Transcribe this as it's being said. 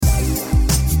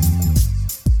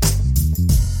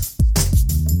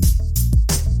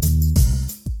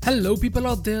Hello, people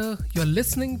out there. You're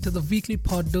listening to the weekly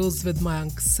pod dose with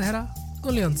Mayank Sehra,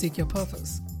 only on Seek Your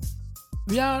Purpose.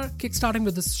 We are kickstarting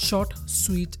with this short,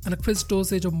 sweet, and a crisp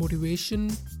dosage of motivation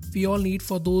we all need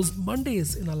for those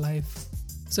Mondays in our life.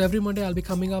 So every Monday, I'll be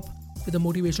coming up with a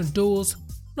motivation dose,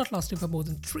 not lasting for more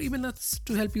than 3 minutes,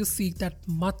 to help you seek that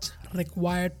much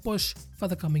required push for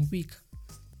the coming week.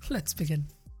 Let's begin.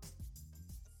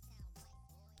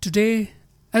 Today,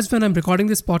 as when I'm recording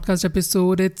this podcast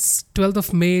episode, it's 12th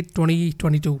of May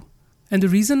 2022. And the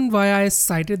reason why I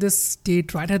cited this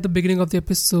date right at the beginning of the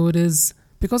episode is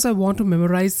because I want to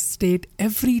memorize this date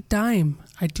every time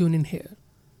I tune in here.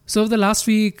 So over the last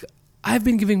week, I've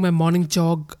been giving my morning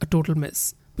jog a total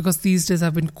miss because these days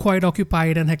I've been quite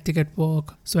occupied and hectic at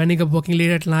work. So ending up working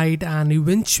late at night and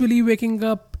eventually waking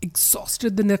up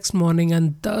exhausted the next morning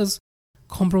and thus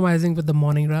compromising with the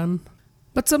morning run.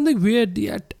 But something weird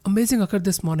yet amazing occurred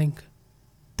this morning.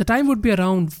 The time would be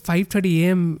around 5:30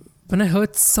 am when I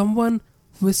heard someone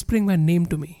whispering my name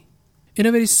to me. In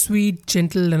a very sweet,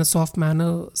 gentle and a soft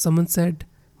manner, someone said,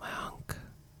 "Mayank."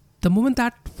 The moment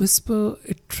that whisper,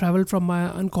 it traveled from my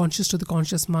unconscious to the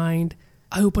conscious mind,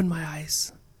 I opened my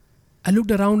eyes. I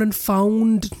looked around and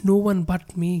found no one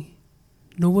but me.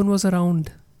 No one was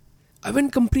around. I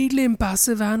went completely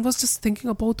impassive and was just thinking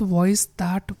about the voice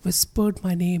that whispered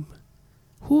my name.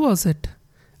 Who was it?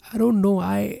 I don't know.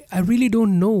 I really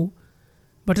don't know.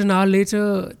 But an hour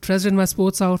later, dressed in my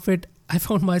sports outfit, I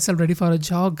found myself ready for a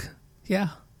jog. Yeah.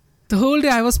 The whole day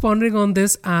I was pondering on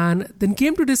this and then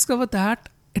came to discover that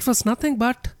it was nothing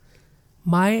but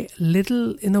my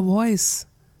little inner voice.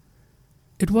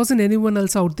 It wasn't anyone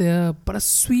else out there, but a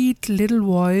sweet little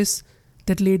voice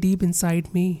that lay deep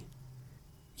inside me.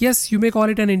 Yes, you may call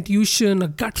it an intuition, a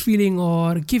gut feeling,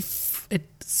 or give it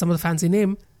some of the fancy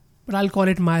name, but I'll call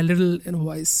it my little inner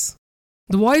voice.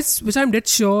 The voice which I'm dead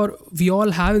sure we all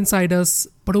have inside us,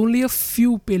 but only a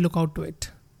few pay look out to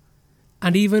it.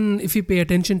 And even if we pay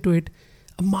attention to it,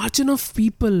 a margin of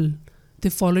people, they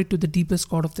follow it to the deepest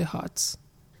chord of their hearts.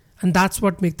 And that's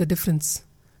what makes the difference.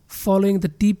 Following the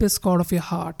deepest chord of your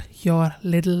heart, your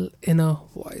little inner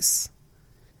voice.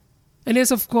 And yes,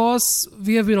 of course,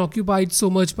 we have been occupied so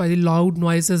much by the loud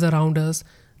noises around us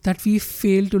that we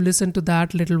fail to listen to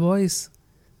that little voice.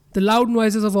 The loud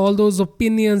noises of all those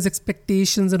opinions,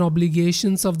 expectations and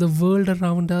obligations of the world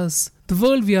around us. The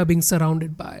world we are being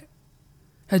surrounded by.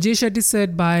 As Jay Shetty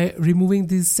said, by removing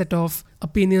these set of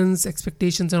opinions,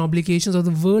 expectations and obligations of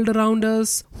the world around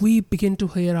us, we begin to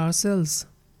hear ourselves.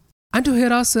 And to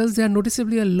hear ourselves, there are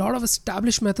noticeably a lot of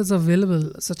established methods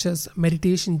available, such as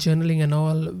meditation, journaling and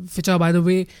all, which are, by the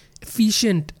way,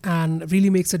 efficient and really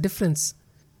makes a difference.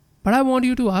 But I want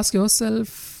you to ask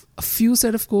yourself a few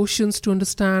set of questions to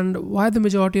understand why the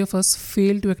majority of us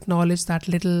fail to acknowledge that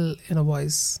little inner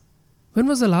voice. When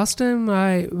was the last time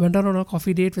I went out on a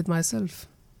coffee date with myself?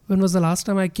 When was the last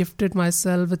time I gifted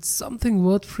myself with something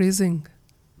worth praising?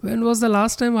 When was the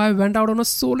last time I went out on a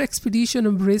solo expedition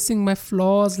embracing my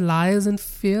flaws, lies and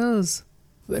fears?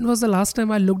 When was the last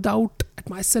time I looked out at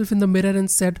myself in the mirror and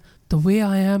said, "The way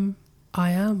I am,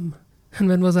 I am"? And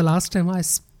when was the last time I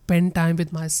spent time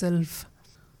with myself?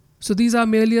 So these are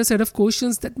merely a set of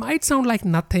questions that might sound like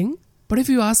nothing, but if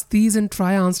you ask these and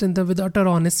try answering them with utter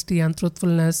honesty and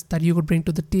truthfulness that you could bring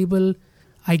to the table,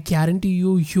 I guarantee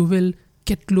you will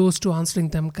get close to answering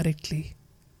them correctly.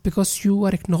 Because you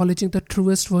are acknowledging the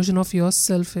truest version of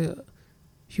yourself here.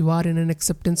 You are in an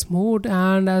acceptance mode,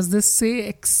 and as they say,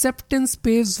 acceptance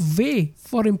paves way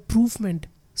for improvement.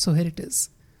 So here it is.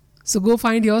 So go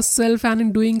find yourself, and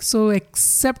in doing so,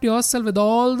 accept yourself with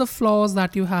all the flaws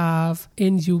that you have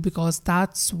in you, because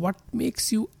that's what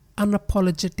makes you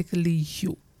unapologetically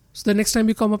you. So the next time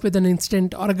you come up with an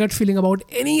instant or a gut feeling about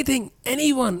anything,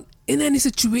 anyone, in any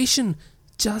situation,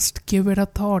 just give it a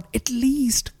thought. At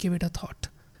least give it a thought.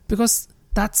 Because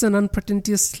that's an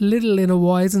unpretentious little inner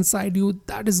voice inside you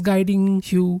that is guiding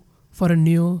you for a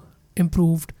new,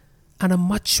 improved, and a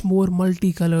much more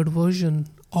multicolored version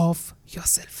of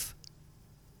yourself.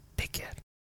 Take care.